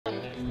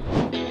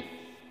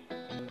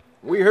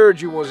We heard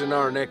you was in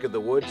our neck of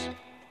the woods.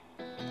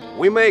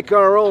 We make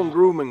our own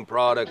grooming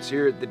products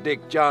here at the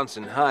Dick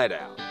Johnson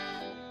Hideout.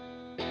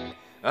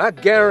 I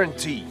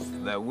guarantee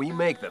that we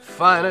make the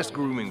finest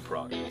grooming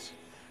products.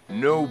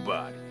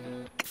 Nobody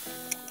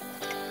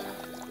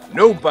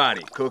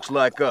cooks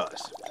like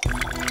us.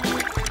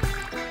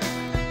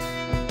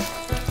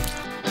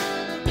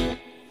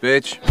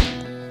 Bitch,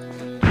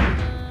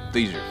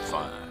 these are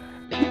fine.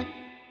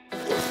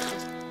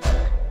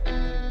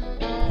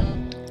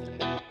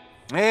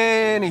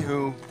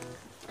 Anywho,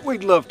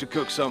 we'd love to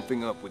cook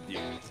something up with you.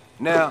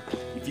 Now,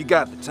 if you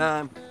got the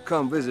time,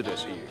 come visit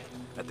us here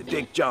at the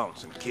Dick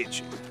Johnson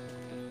Kitchen.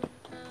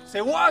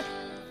 Say what?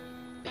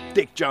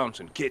 Dick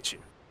Johnson Kitchen.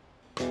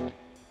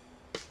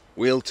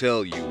 We'll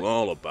tell you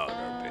all about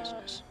our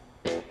business.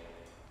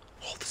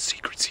 All the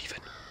secrets, even.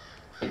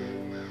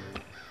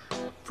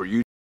 For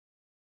you,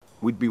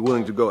 we'd be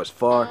willing to go as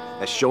far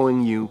as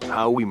showing you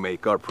how we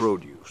make our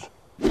produce.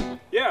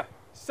 Yeah,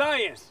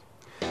 science.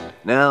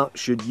 Now,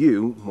 should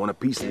you want a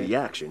piece of the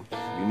action,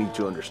 you need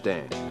to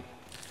understand.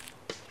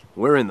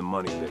 We're in the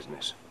money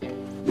business.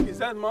 Is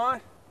that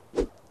mine?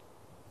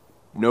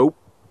 Nope.